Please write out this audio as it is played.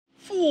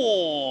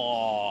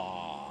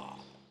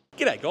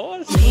G'day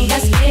guys.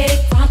 Let's get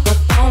it crunk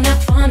up on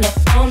that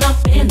fun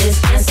up in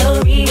this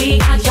dancery. We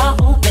got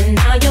y'all open,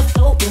 now you're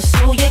floating,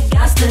 so you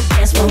got to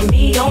dance for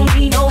me. Don't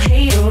need no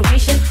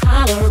hateration,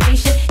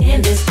 holleration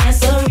in this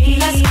dancery.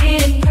 Let's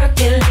get it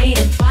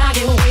percolated,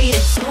 body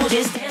weighted, so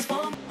just dance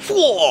for me.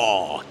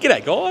 Whoa,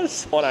 g'day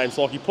guys. My name's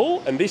Lockie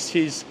Paul and this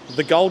is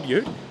the Gold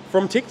Ute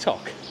from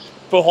TikTok.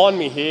 Behind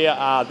me here,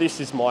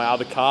 this is my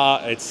other car.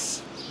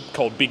 It's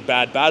called Big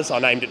Bad Baz. I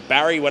named it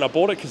Barry when I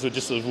bought it because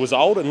it was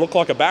old and looked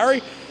like a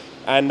Barry.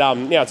 And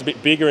now it's a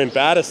bit bigger and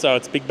badder, so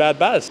it's Big Bad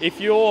Baz. If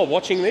you're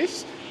watching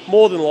this,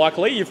 more than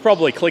likely, you've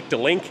probably clicked a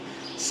link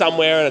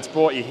somewhere and it's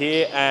brought you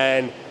here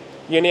and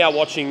you're now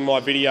watching my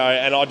video,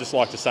 and I'd just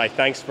like to say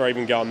thanks for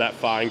even going that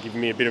far and giving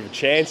me a bit of a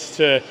chance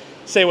to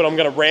see what I'm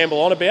going to ramble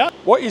on about.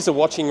 What you're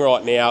watching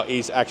right now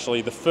is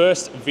actually the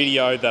first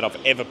video that I've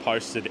ever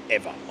posted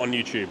ever on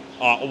YouTube.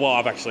 Well,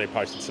 I've actually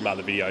posted some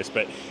other videos,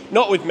 but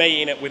not with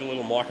me in it with a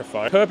little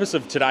microphone. The purpose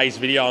of today's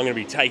video, I'm going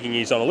to be taking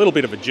you on a little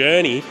bit of a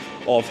journey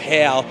of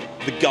how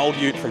the Gold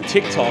Ute from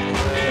TikTok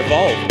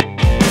evolved.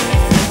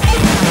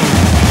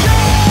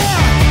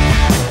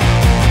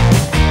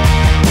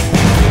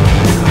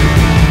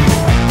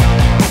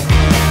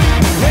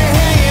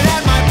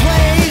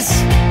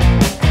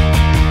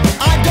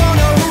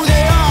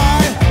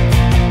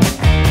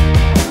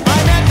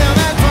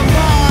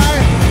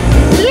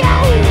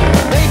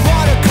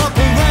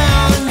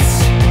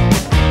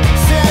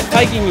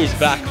 Taking you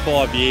back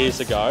 5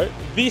 years ago,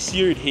 this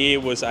ute here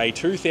was a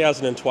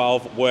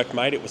 2012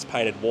 Workmate. It was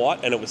painted white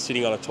and it was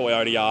sitting on a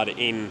Toyota yard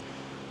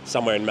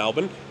somewhere in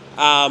Melbourne.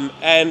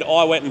 And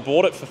I went and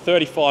bought it for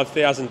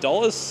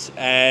 $35,000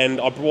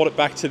 and I brought it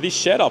back to this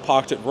shed. I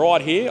parked it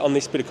right here on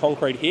this bit of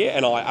concrete here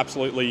and I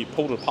absolutely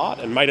pulled it apart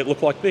and made it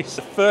look like this.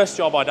 The first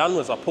job I done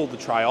was I pulled the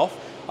tray off.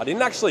 I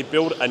didn't actually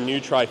build a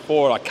new tray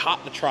for it. I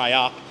cut the tray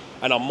up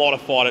and I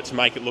modified it to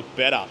make it look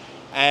better.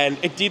 And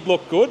it did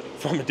look good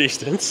from a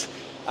distance.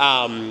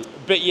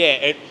 But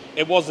yeah,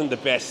 it wasn't the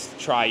best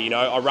tray, you know.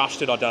 I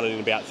rushed it, I'd done it in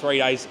about 3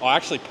 days. I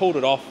actually pulled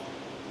it off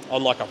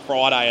on like a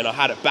Friday and I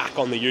had it back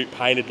on the ute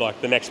painted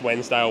like the next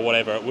Wednesday or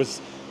whatever. It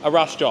was a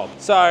rush job.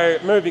 So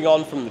moving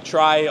on from the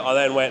tray, I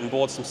then went and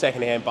bought some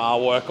secondhand bar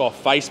work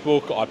off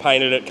Facebook. I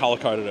painted it, color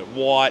coded it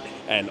white,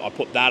 and I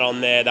put that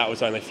on there. That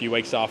was only a few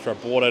weeks after I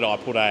bought it. I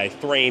put a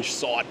 3-inch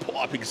side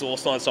pipe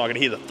exhaust on it so I could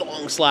hear the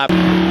thong slap.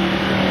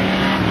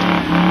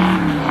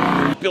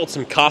 Built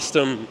some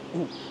custom,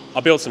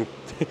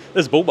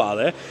 there's a bull bar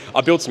there. I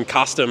built some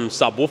custom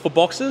subwoofer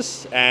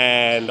boxes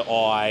and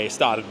I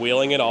started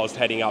wheeling it. I was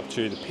heading up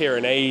to the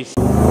Pyrenees.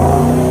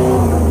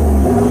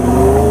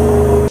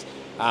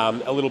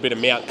 A little bit of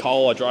Mount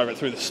Cole. I drove it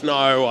through the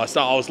snow.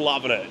 I was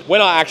loving it.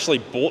 When I actually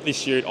bought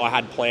this ute, I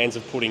had plans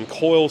of putting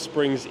coil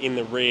springs in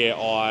the rear.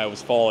 I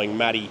was following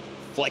Matty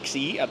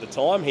Flexi at the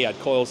time. He had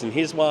coils in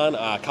his one.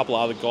 A couple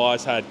of other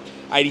guys had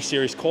 80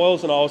 series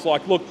coils, and I was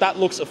like, look, that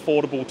looks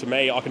affordable to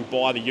me. I can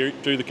buy the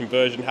ute, do the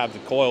conversion, have the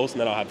coils, and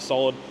then I have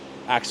solid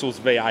axles,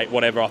 V8,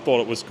 whatever. I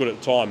thought it was good at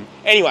the time.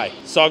 Anyway,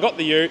 so I got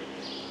the ute,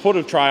 put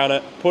a tray on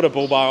it, put a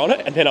bull bar on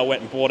it, and then I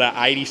went and bought a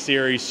 80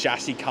 series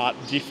chassis cut,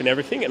 diff and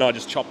everything, and I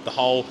just chopped the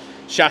whole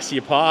chassis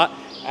apart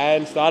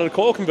and started a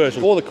coil conversion.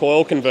 For the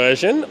coil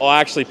conversion, I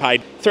actually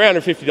paid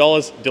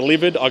 $350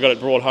 delivered. I got it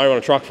brought home on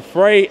a truck for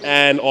free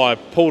and I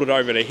pulled it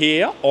over to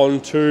here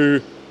onto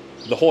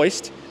the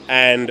hoist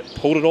and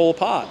pulled it all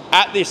apart.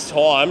 At this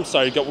time,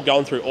 so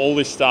going through all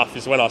this stuff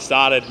is when I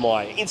started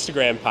my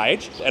Instagram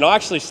page, and I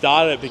actually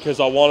started it because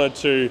I wanted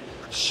to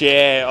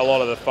share a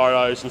lot of the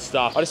photos and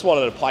stuff. I just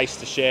wanted a place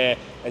to share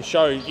and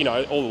show, you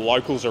know, all the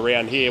locals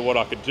around here what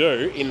I could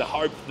do, in the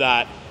hope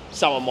that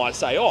someone might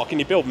say, oh, can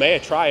you build me a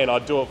tray? And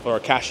I'd do it for a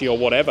cashier or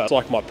whatever. It's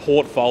like my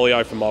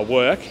portfolio for my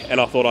work, and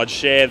I thought I'd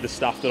share the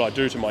stuff that I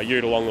do to my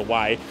ute along the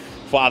way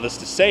for others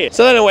to see it.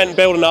 So then I went and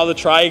built another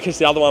tray because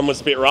the other one was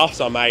a bit rough,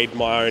 so I made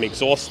my own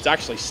exhaust. It's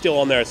actually still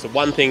on there. It's the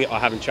one thing I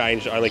haven't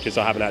changed, only because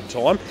I haven't had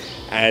time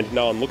and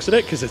no one looks at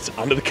it because it's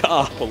under the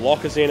car. I put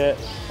lockers in it,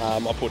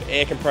 I put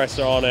air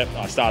compressor on it,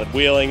 I started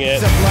wheeling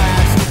it.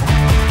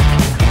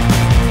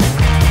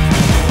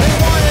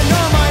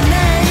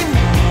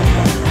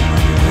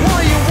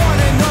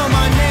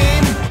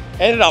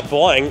 Ended up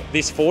buying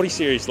this 40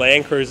 series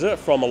Land Cruiser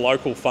from a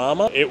local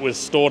farmer. It was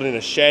stored in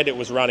a shed, it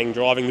was running,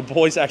 driving. The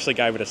boys actually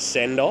gave it a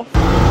send-off.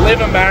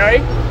 Living, Barry.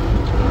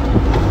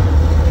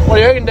 What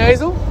do you reckon,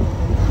 Diesel?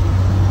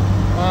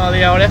 Oh,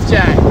 the old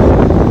FJ.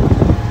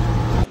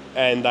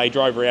 And they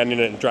drove around in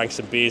it and drank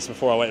some beers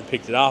before I went and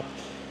picked it up.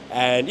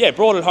 And yeah,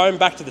 brought it home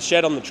back to the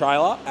shed on the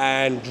trailer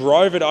and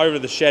drove it over to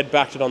the shed,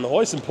 backed it on the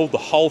hoist and pulled the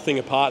whole thing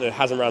apart, and it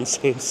hasn't run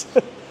since.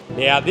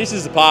 Now, this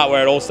is the part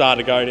where it all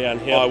started to go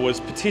downhill. I was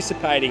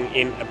participating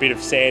in a bit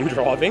of sand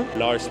driving,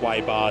 no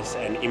sway bars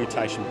and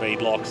imitation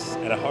bead locks,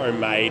 and a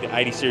homemade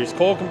 80 series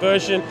coil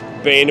conversion,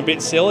 being a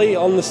bit silly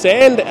on the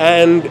sand,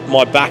 and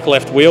my back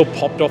left wheel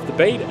popped off the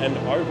bead and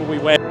over we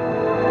went.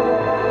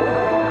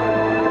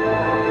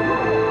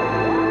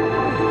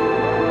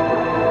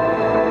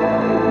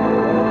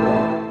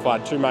 I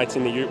had two mates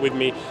in the ute with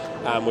me.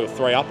 We were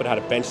 3 up and had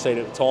a bench seat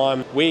at the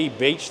time. We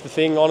beached the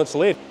thing on its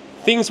lid.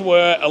 Things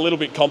were a little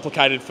bit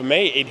complicated for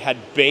me. It had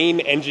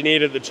been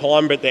engineered at the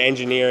time, but the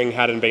engineering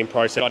hadn't been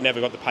processed. I'd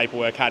never got the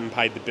paperwork, hadn't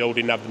paid the bill,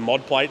 didn't have the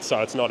mod plate, so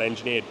it's not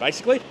engineered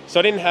basically. So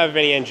I didn't have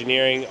any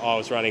engineering. I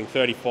was running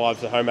 35s,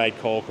 the homemade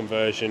coil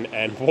conversion,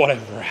 and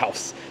whatever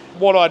else.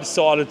 What I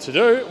decided to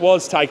do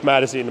was take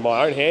matters into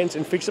my own hands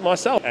and fix it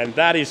myself. And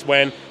that is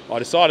when I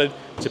decided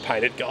to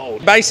paint it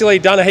gold. Basically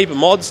done a heap of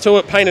mods to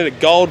it, painted it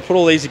gold, put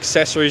all these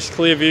accessories,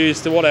 clear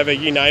views, to whatever,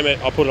 you name it,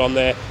 I put it on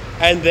there.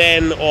 And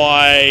then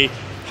I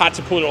had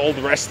to put all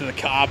the rest of the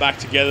car back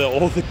together,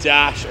 all the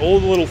dash, all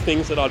the little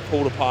things that I'd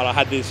pulled apart. I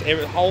had this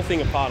whole thing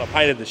apart. I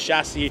painted the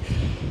chassis,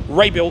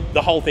 rebuilt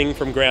the whole thing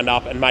from ground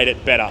up and made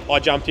it better. I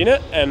jumped in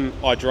it and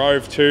I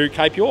drove to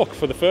Cape York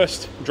for the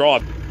first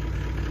drive.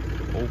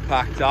 All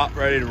packed up,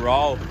 ready to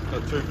roll.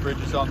 Got 2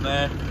 fridges on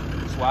there,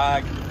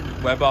 swag,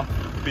 Weber,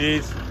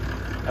 beers.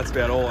 That's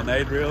about all I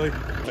need really.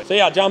 So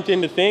yeah, I jumped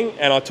in the thing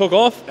and I took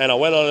off and I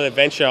went on an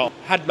adventure.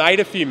 Had made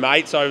a few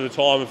mates over the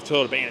time of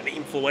sort of being an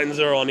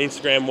influencer on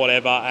Instagram,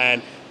 whatever,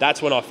 and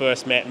that's when I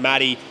first met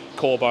Maddie,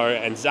 Corbo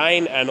and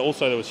Zane, and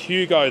also there was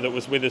Hugo that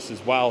was with us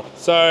as well.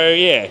 So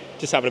yeah,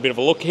 just having a bit of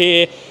a look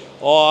here.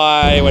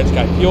 I went to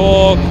Cape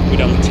York, we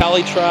done the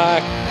tally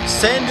track.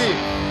 Sandy!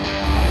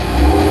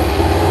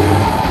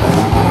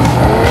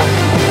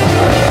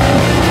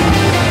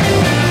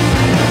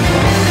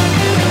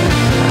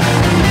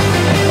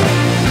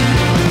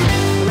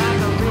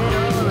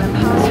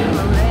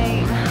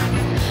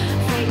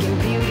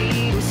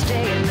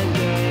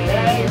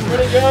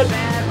 Good. We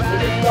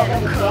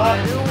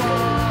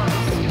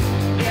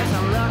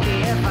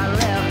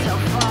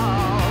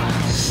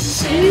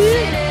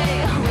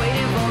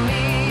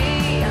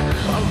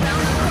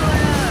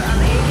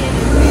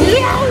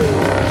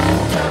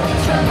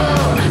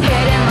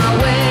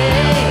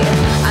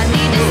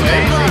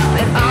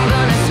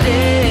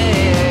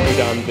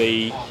done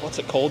the, what's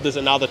it called? There's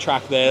another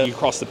track there. You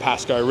cross the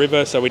Pasco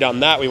River, so we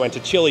done that. We went to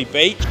Chili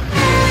Beach.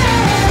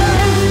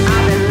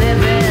 I've been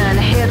living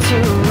here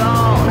too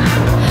long.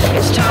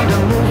 It's time to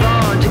move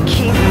on to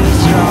keep me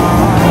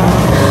strong.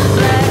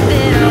 Let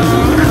it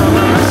all cover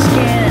my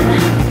skin.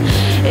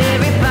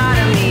 Every part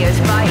of me is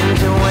fighting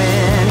to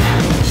win.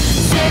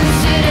 Sin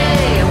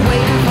City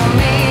waiting for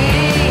me.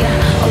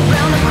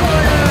 Around the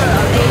corner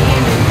of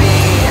A&B.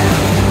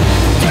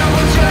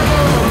 Double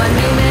trouble, my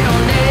new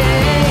middle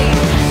name.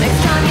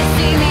 Next time you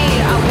see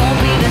me, I won't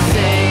be the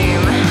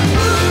same.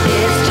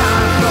 It's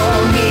time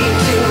for me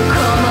to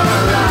come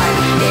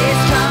alive.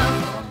 It's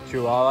time.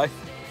 True, are they?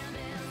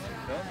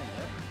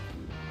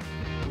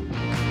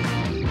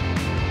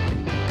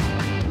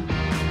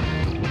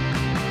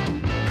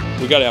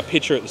 We got our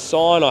picture at the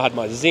sign. I had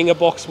my Zinger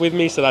box with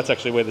me, so that's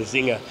actually where the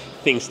Zinger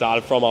thing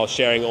started from. I was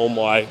sharing all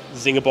my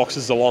Zinger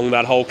boxes along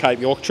that whole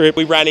Cape York trip.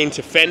 We ran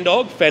into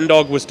Fendog.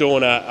 Fendog was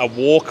doing a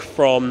walk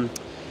from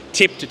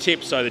tip to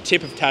tip, so the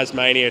tip of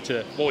Tasmania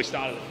to, well, we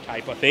started at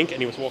Cape, I think,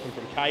 and he was walking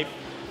from Cape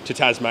to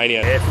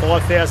Tasmania. Yeah,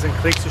 5,000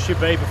 clicks it should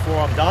be before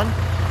I'm done.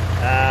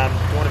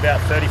 Doing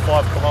about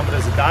 35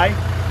 kilometres a day,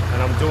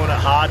 and I'm doing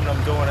it hard and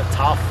I'm doing it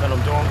tough and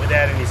I'm doing it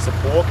without any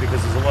support,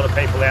 because there's a lot of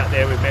people out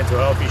there with mental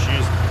health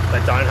issues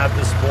that don't have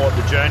the support.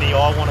 The journey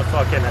I want to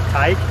fucking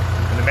take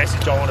and the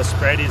message I want to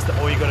spread is that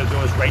all you got to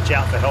do is reach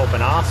out for help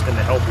and ask, and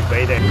the help will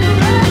be there.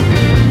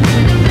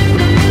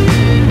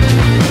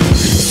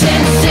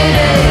 Sin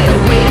City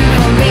waiting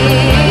for me.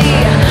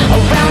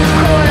 Around the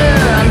corner,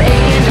 I'm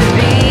A&B.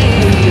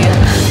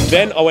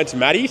 Then I went to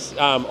Maddie's.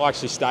 I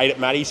actually stayed at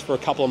Maddie's for a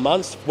couple of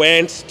months.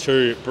 Went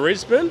to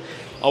Brisbane.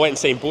 I went and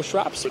seen bush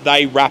wraps.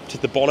 They wrapped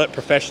the bonnet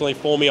professionally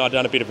for me. I'd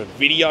done a bit of a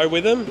video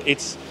with them.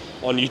 It's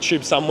on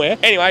YouTube somewhere.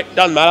 Anyway,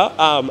 doesn't matter.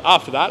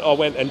 After that, I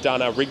went and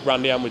done a rig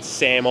rundown with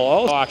Sam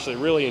Isles. I actually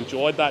really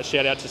enjoyed that.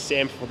 Shout out to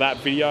Sam for that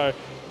video.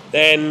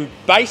 Then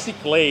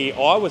basically,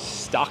 I was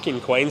stuck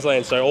in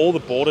Queensland, so all the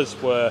borders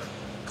were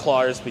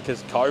closed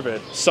because of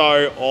COVID.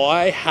 So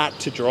I had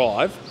to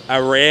drive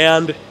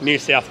around New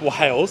South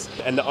Wales,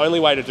 and the only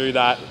way to do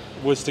that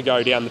was to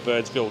go down the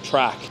Birdsville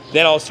track.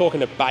 Then I was talking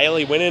to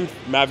Bailey Winnan,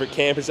 Maverick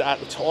Campers at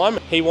the time.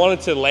 He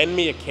wanted to lend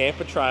me a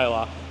camper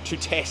trailer to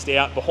test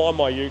out behind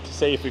my ute to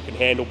see if we could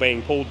handle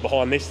being pulled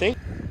behind this thing.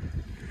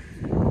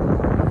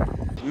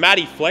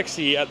 Matty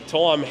Flexi at the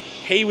time,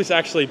 he was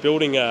actually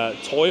building a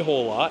toy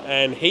hauler,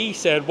 and he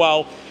said,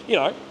 well, you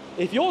know,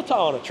 if you're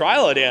towing a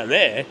trailer down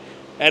there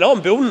and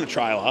I'm building the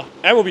trailer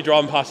and we'll be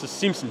driving past the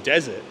Simpson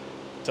Desert.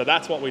 So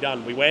that's what we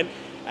done. We went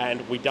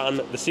and we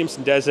done the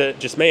Simpson Desert,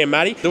 just me and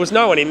Matty. There was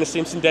no one in the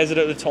Simpson Desert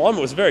at the time.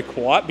 It was very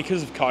quiet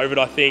because of COVID,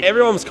 I think.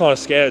 Everyone was kind of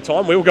scared at the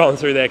time. We were going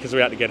through there because we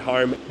had to get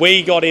home.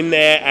 We got in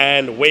there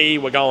and we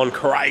were going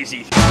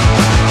crazy.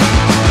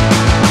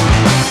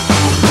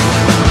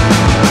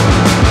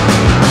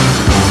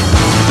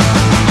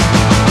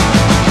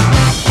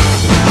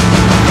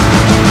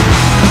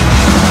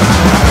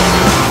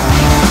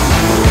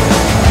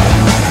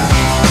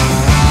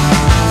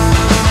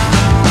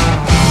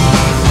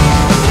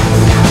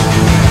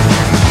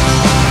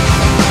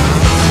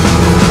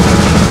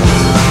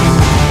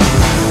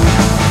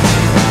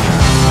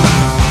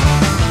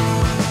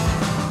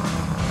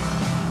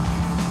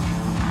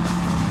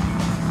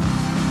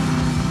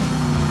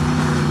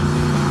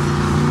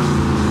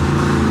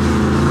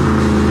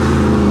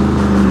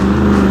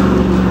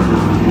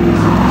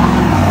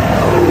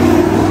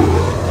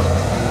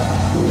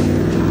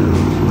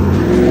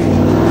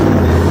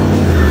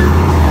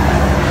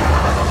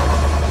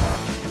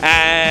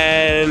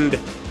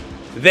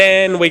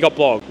 Then we got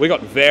bogged. We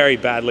got very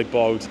badly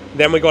bogged.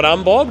 Then we got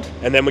unbogged,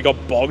 and then we got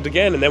bogged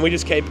again, and then we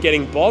just kept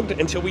getting bogged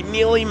until we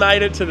nearly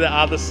made it to the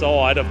other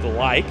side of the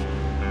lake,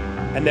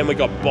 and then we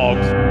got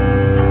bogged.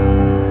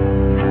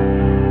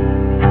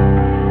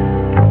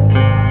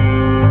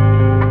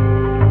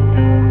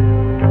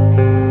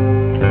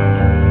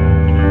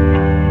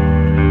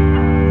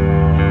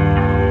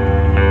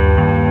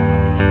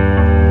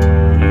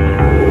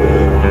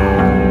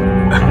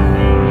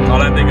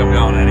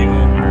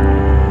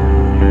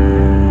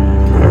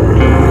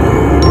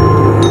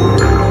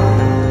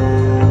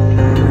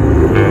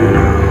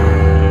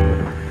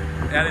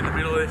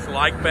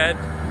 Bed.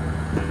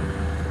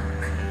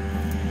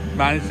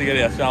 Managed to get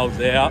ourselves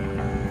out.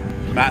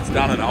 Matt's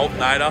done an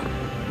alternator.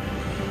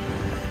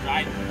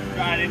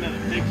 Straight into the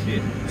thick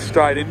shit.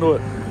 Straight into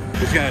it.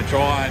 Just going to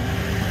try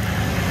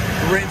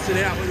and rinse it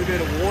out with a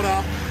bit of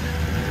water.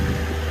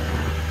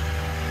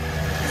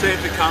 See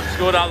if it comes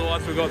good,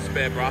 otherwise we've got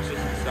spare brushes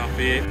and stuff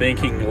here.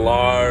 Thinking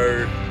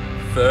low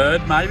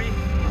third maybe.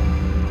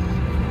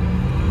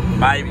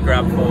 Maybe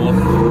grab fourth.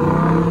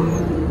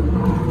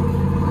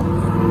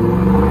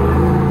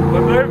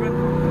 We're moving.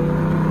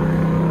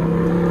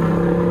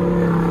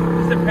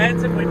 Just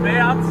depends if we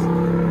bounce.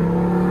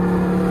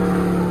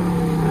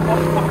 Oh,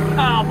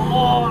 come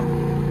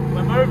on.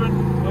 We're moving.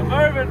 We're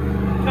moving.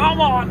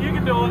 Come on, you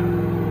can do it.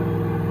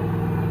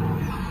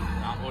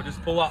 Nah, we'll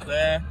just pull up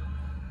there.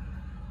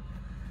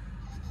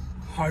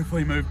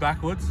 Hopefully move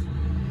backwards.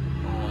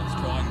 Oh, let's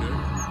try and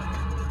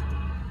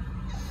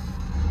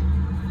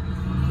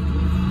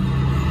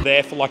do.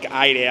 There for like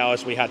 8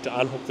 hours, we had to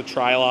unhook the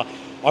trailer.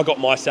 I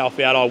got myself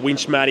out, I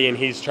winched Matty and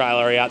his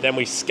trailer out, then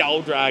we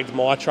skull dragged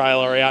my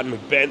trailer out and we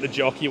bent the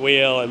jockey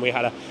wheel, and we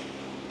had a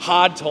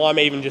hard time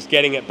even just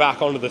getting it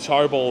back onto the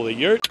tow ball of the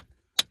ute.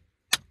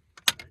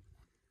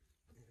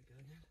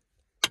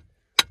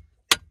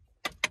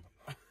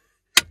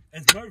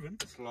 It's moving.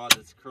 Slide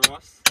this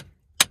across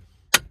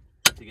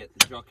to get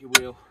the jockey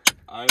wheel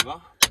over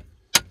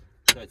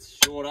so it's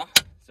shorter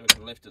so we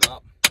can lift it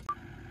up.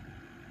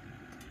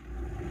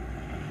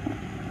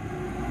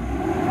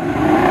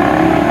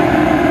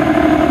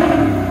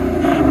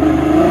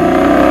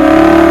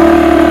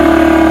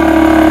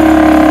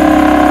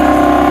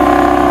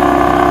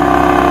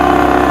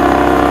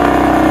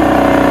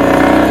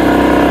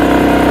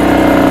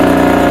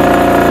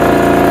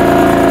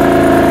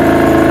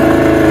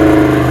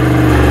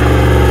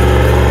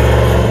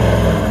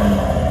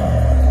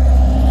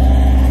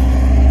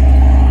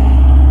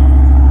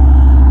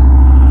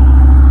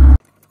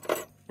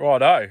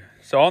 Righto,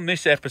 so on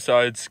this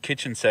episode's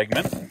kitchen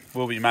segment,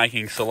 we'll be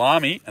making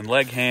salami and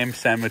leg ham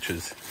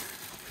sandwiches.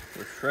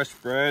 With fresh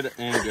bread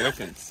and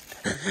gherkins.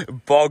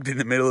 Bogged in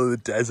the middle of the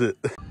desert.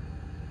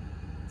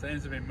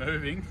 Seems to be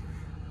moving.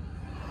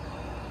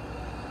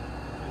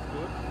 That's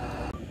good.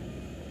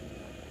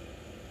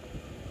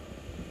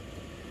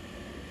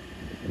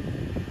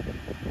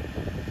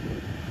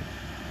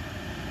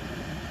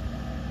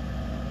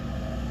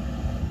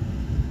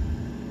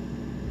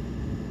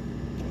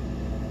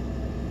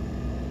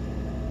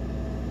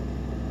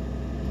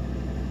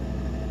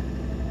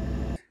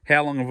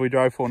 How long have we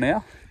drove for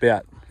now?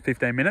 About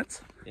 15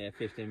 minutes? Yeah,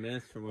 15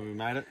 minutes from when we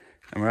made it.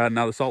 And we're at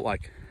another salt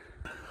lake.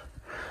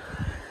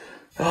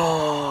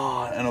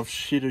 Oh, and I've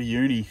shit a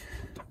uni.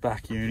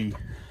 Back uni.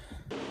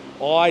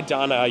 I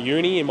done a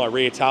uni in my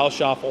rear tail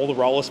shaft, all the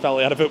rollers fell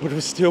out of it, but it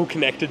was still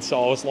connected,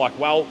 so I was like,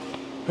 well,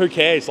 who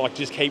cares, like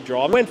just keep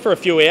driving. Went for a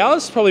few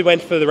hours, probably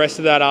went for the rest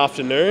of that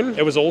afternoon.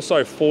 It was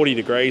also 40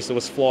 degrees, there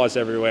was flies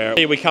everywhere.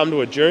 We come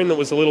to a dune that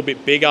was a little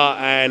bit bigger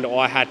and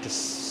I had to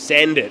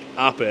send it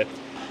up it.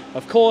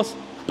 Of course,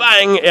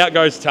 bang, out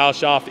goes the tail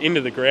shaft into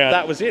the ground.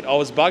 That was it, I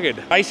was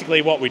buggered.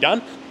 Basically what we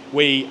done,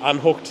 we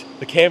unhooked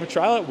the camper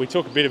trailer, we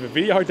took a bit of a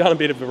video, done a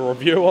bit of a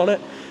review on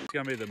it. It's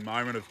going to be the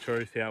moment of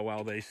truth how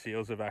well these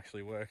seals have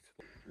actually worked.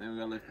 Then we're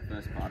going to lift the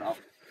first part up.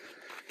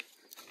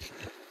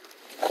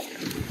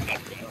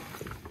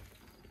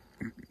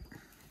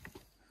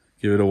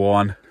 Give it a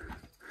wind.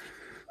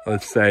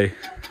 Let's see.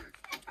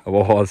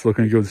 Oh, it's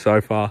looking good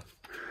so far.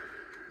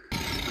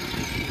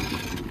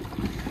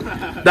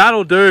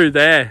 That'll do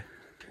there.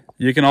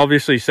 You can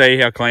obviously see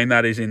how clean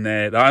that is in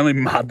there. The only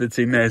mud that's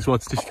in there is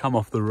what's just come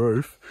off the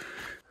roof.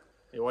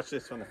 You watch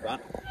this from the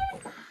front.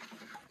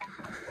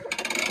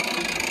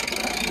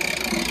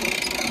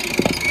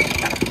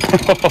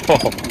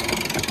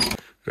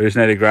 We just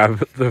need to grab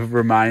the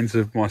remains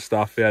of my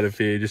stuff out of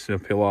here, just in a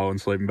pillow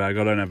and sleeping bag.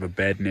 I don't have a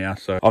bed now,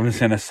 so I'm just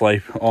going to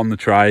sleep on the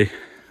tray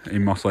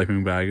in my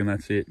sleeping bag, and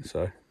that's it.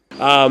 So.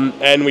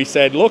 And we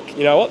said, look,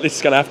 you know what, this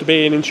is going to have to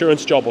be an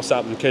insurance job or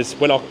something, because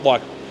we're not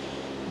like,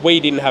 we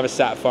didn't have a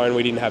sat phone,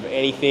 we didn't have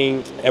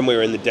anything, and we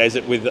were in the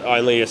desert with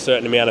only a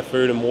certain amount of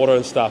food and water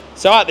and stuff.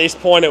 So at this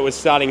point, it was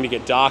starting to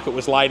get dark. It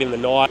was late in the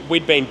night.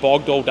 We'd been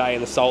bogged all day in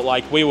the salt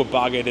lake. We were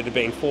buggered. It had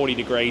been 40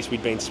 degrees.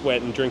 We'd been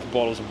sweating, drinking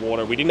bottles of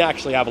water. We didn't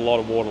actually have a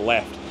lot of water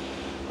left.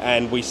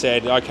 And we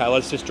said, okay,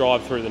 let's just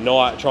drive through the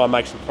night, try and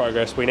make some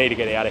progress. We need to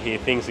get out of here.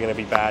 Things are going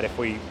to be bad if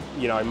we,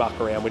 you know, muck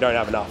around. We don't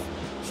have enough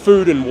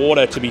food and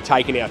water to be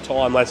taking our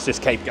time. Let's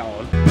just keep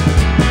going.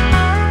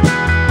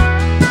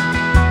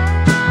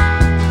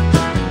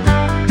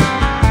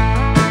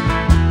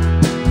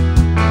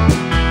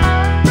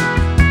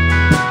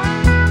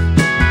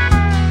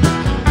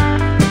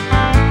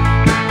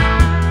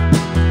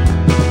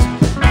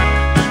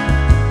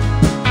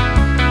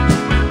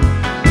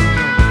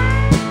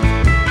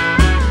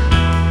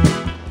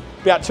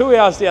 About 2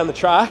 hours down the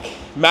track,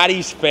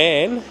 Matty's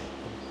fan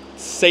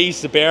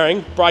sees the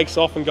bearing, breaks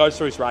off and goes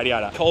through his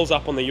radiator. Calls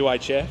up on the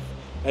UHF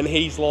and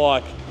he's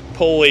like,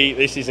 "Paulie,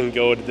 this isn't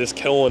good. There's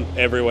coolant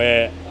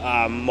everywhere.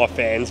 My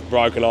fan's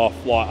broken off."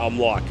 I'm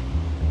like,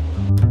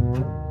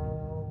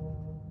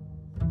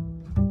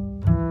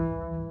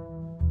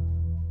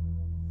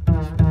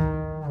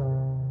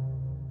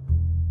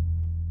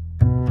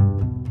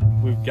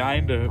 we've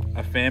gained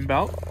a fan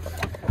belt,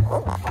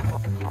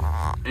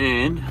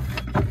 and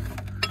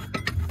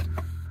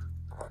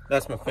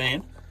that's my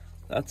fan.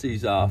 That's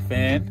his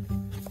fan.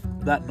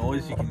 That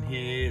noise you can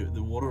hear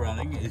the water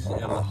running is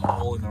out of the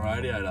hole in the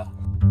radiator.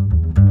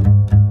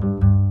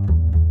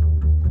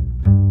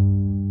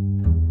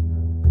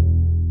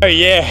 oh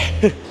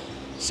yeah.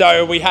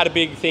 So we had a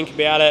big think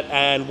about it,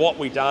 and what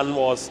we done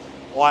was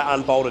I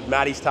unbolted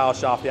Matty's tail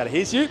shaft out of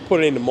his ute,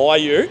 put it into my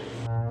ute.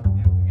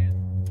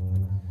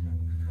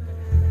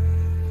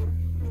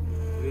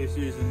 We're just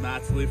using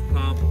Matt's lift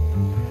pump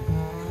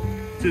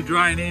to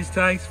drain his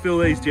tanks, fill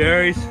these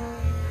jerrys.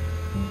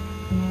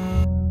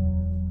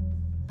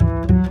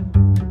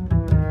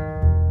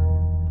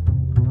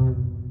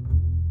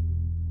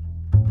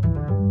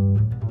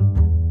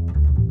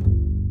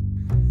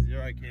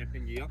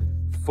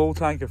 Full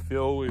tank of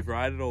fuel. We've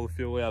raided all the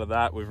fuel out of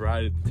that. We've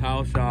raided the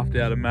tail shaft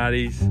out of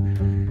Matty's.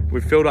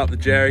 We've filled up the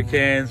jerry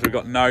cans. We've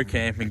got no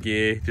camping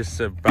gear, just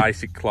some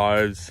basic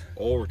clothes.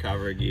 All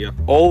recovery gear.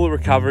 All the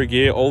recovery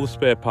gear, all the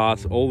spare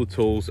parts, all the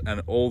tools,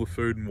 and all the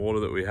food and water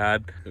that we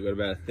had. We've got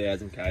about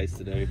 1,000 k's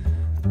to do.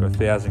 We've got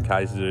 1,000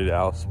 k's to do to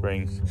Alice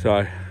Springs.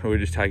 So we're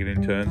just taking it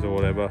in turns or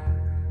whatever.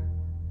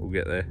 We'll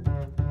get there.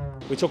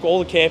 We took all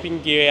the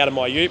camping gear out of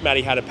my ute.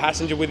 Matty had a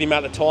passenger with him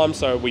at the time,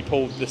 so we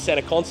pulled the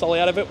centre console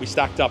out of it. We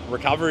stacked up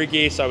recovery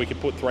gear so we could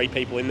put 3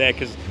 people in there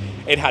because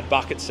it had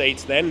bucket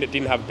seats then. It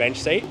didn't have a bench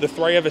seat. The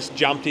 3 of us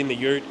jumped in the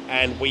ute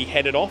and we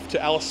headed off to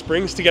Alice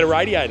Springs to get a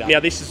radiator. Now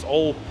this is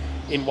all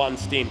in one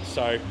stint.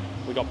 So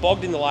we got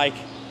bogged in the lake,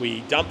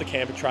 we dumped the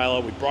camper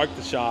trailer, we broke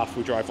the shaft,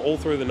 we drove all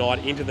through the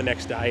night into the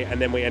next day, and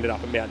then we ended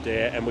up at Mount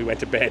Dare and we went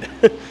to bed.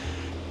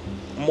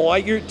 My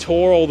ute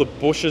tore all the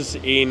bushes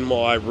in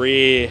my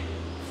rear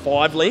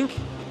 5-link.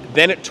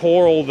 Then it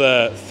tore all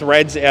the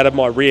threads out of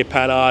my rear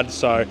panhard,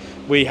 so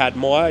we had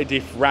my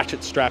diff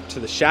ratchet strapped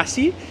to the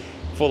chassis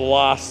for the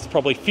last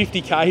probably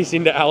 50 k's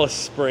into Alice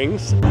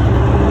Springs.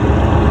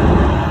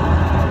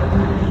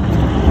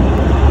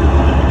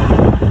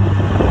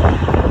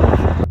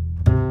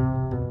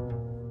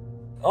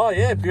 Oh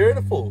yeah,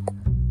 beautiful.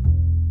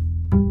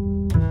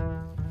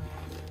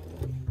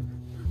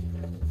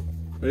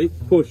 Ready?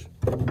 Push.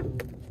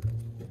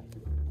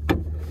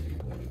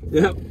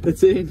 Yep,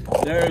 it's in.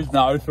 There is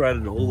no thread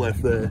at all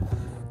left there.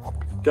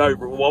 Go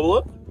wobble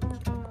it.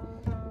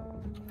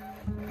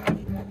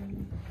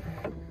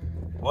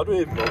 Why do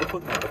we even bother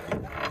putting that?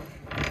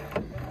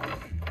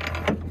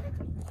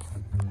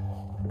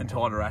 And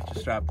tied a ratchet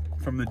strap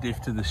from the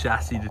diff to the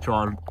chassis to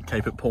try and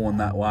keep it pulling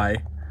that way.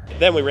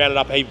 Then we rounded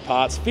up a heap of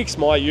parts, fixed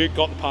my ute,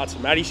 got the parts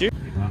from Matty's ute.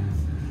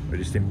 We're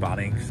just in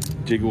Bunnings.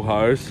 Jiggle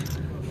hose,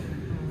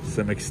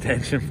 some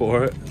extension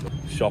for it.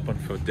 Shopping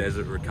for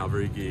desert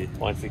recovery gear.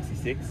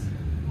 166.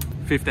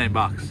 15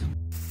 bucks.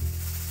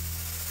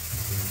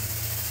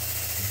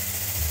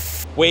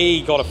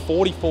 We got a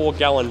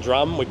 44-gallon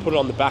drum, we put it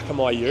on the back of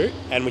my ute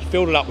and we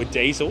filled it up with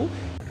diesel.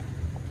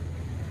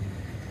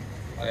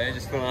 Oh yeah,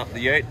 just filling up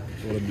the ute.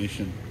 What a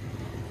mission.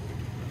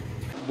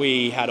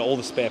 We had all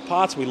the spare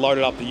parts, we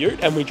loaded up the ute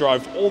and we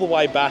drove all the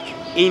way back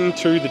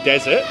into the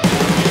desert.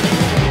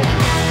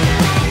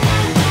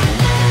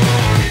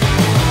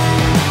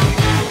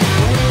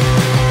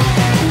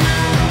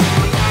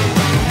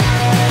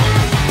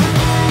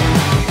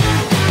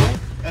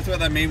 That's what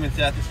they mean when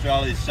South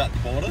Australia's shut the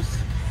borders.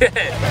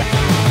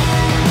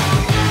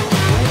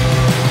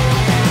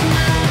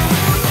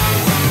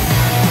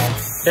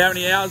 How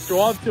many hours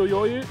drive till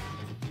your ute?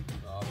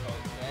 Oh,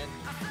 probably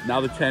 10.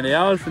 Another 10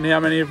 hours. And how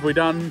many have we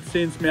done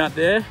since Mount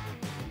Dare?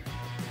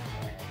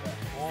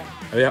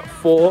 About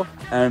 4.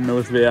 And there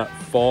was about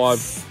 5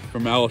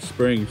 from Alice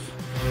Springs.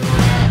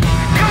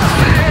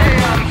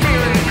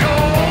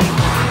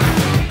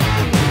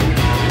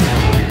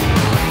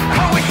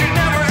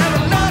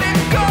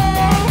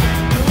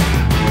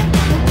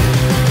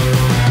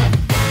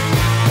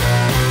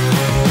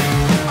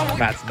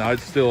 Matt's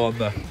note's still on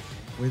the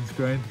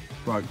windscreen,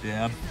 broke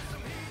down.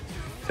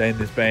 Saying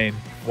there's been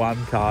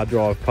 1 car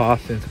drive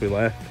past since we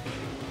left.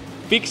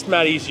 Fixed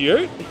Matty's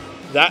ute.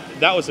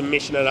 That was a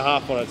mission and a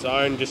half on its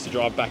own, just to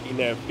drive back in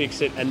there and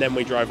fix it. And then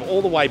we drove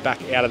all the way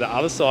back out of the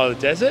other side of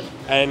the desert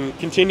and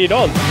continued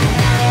on.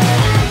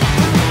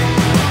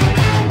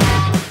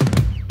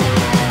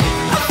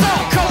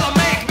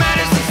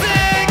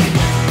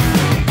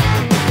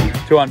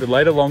 200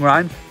 litre long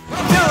range.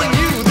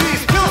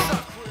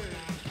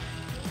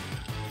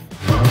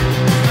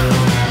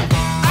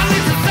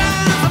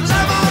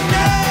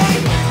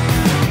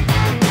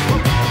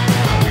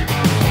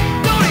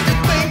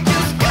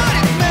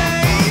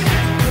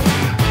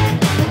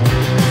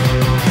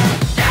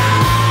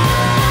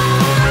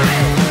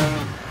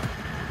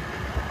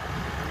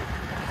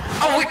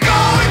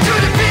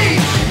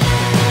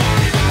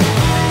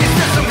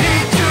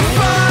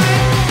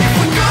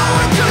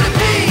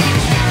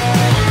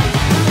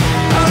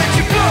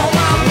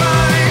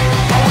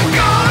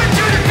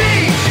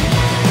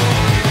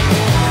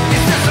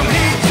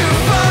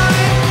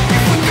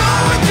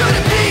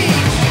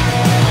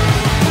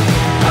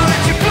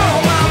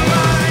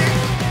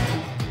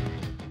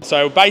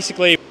 So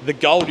basically, the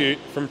Gold Ute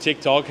from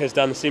TikTok has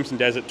done the Simpson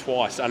Desert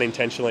twice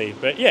unintentionally.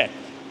 But yeah,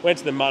 went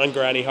to the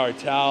Munungrani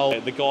Hotel.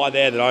 The guy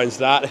there that owns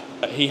that,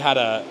 he had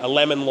a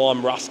lemon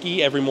lime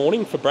ruskie every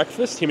morning for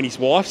breakfast, him and his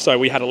wife. So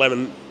we had a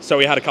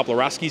couple of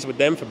ruskies with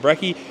them for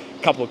brekkie,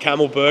 a couple of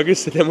camel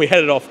burgers, and then we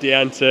headed off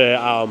down to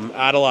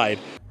Adelaide.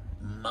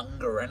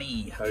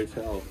 Munungrani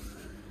Hotel.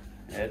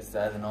 Yeah,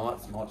 stay the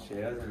night, some hot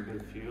showers and a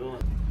bit of fuel.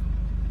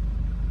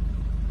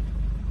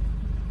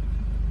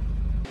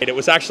 It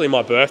was actually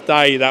my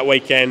birthday that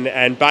weekend,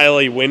 and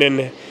Bailey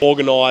Winnan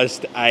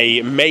organised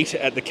a meet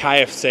at the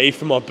KFC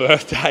for my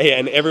birthday,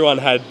 and everyone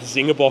had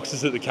zinger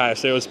boxes at the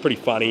KFC. It was pretty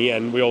funny,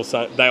 and they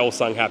all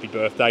sung happy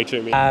birthday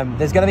to me.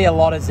 There's going to be a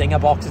lot of zinger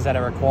boxes that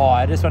are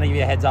required. I just want to give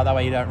you a heads up, that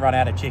way you don't run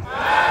out of chicken.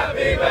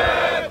 Happy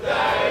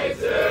birthday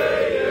to you!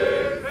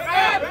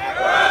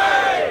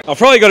 I've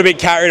probably got a bit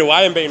carried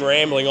away and been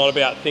rambling on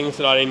about things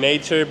that I didn't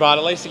need to, but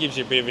at least it gives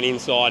you a bit of an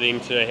insight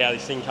into how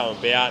this thing came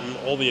about and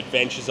all the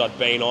adventures I'd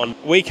been on.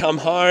 We come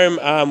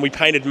home, we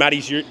painted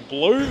Maddie's ute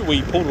blue.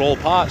 We pulled it all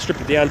apart, stripped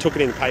it down, took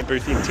it in the paint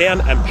booth in town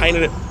and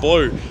painted it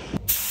blue.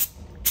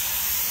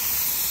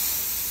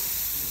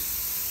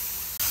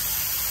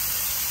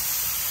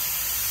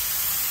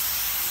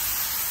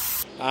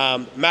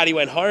 Maddie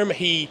went home,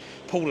 he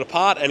pulled it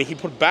apart and he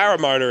put a barra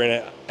motor in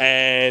it,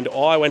 and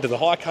I went to the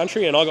high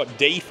country and I got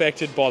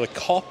defected by the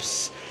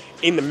cops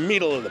in the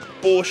middle of the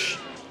bush,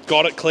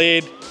 got it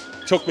cleared,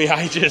 took me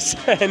ages,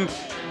 and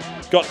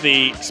got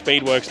the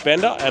Speedworks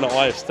bender, and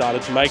I have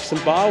started to make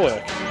some bar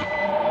work.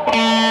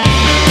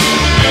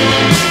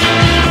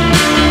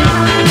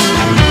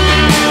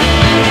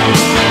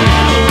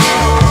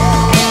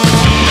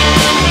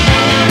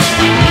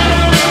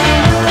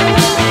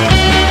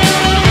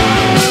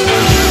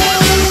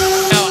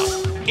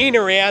 In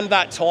around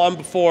that time,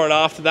 before and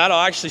after that,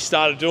 I actually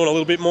started doing a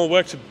little bit more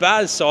work to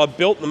Baz. So I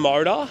built the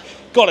motor,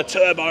 got a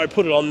turbo,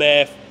 put it on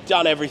there,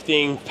 done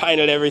everything,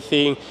 painted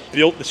everything,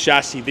 built the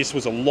chassis. This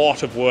was a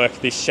lot of work,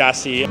 this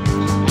chassis. I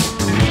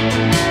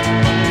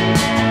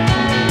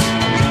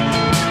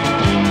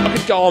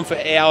could go on for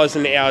hours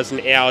and hours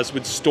and hours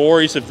with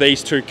stories of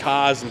these two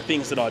cars and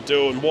things that I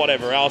do and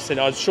whatever else, and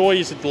I'm sure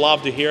you'd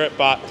love to hear it,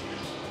 but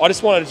I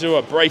just wanted to do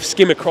a brief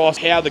skim across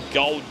how the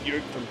Gold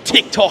Ute from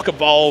TikTok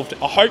evolved.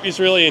 I hope you've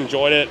really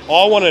enjoyed it.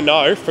 I want to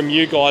know from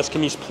you guys,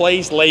 can you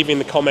please leave in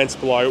the comments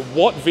below,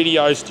 what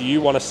videos do you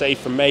want to see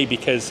from me?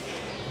 Because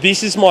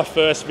this is my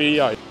first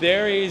video.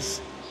 There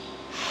is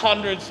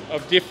hundreds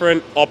of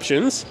different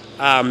options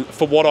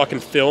for what I can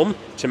film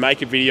to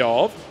make a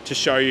video of, to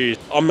show you.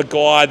 I'm a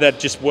guy that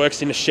just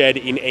works in a shed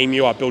in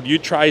Emu. I build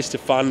ute trays to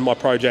fund my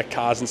project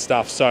cars and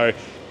stuff. So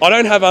I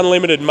don't have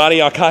unlimited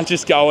money. I can't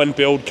just go and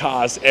build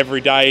cars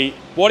every day.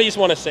 What do you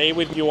want to see?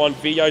 Do you want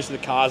videos of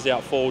the cars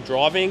out for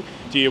driving?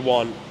 Do you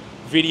want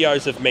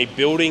videos of me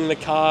building the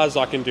cars?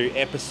 I can do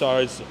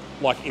episodes,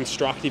 like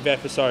instructive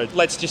episodes.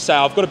 Let's just say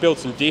I've got to build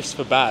some diffs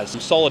for Baz,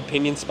 some solid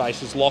pinion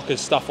spaces,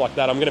 lockers, stuff like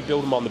that. I'm going to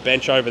build them on the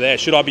bench over there.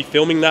 Should I be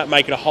filming that,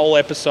 make it a whole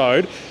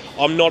episode?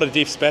 I'm not a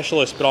diff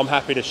specialist, but I'm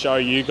happy to show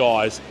you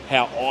guys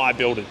how I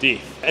build a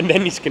diff. And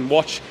then you can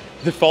watch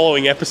the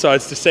following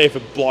episodes to see if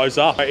it blows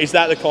up. Is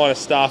that the kind of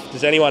stuff?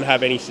 Does anyone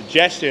have any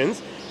suggestions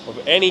of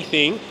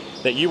anything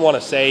that you want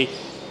to see?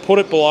 Put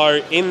it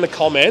below in the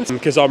comments,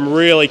 because I'm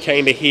really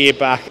keen to hear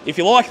back. If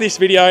you like this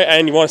video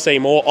and you want to see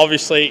more,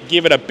 obviously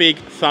give it a big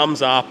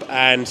thumbs up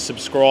and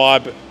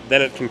subscribe.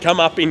 Then it can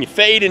come up in your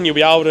feed and you'll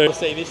be able to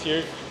see this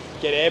ute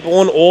get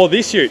airborne or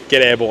this ute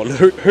get airborne.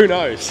 Who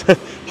knows?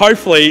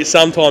 Hopefully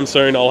sometime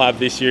soon I'll have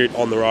this ute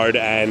on the road,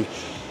 and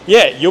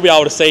yeah, you'll be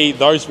able to see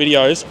those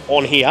videos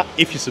on here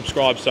if you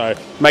subscribe, so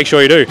make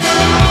sure you do.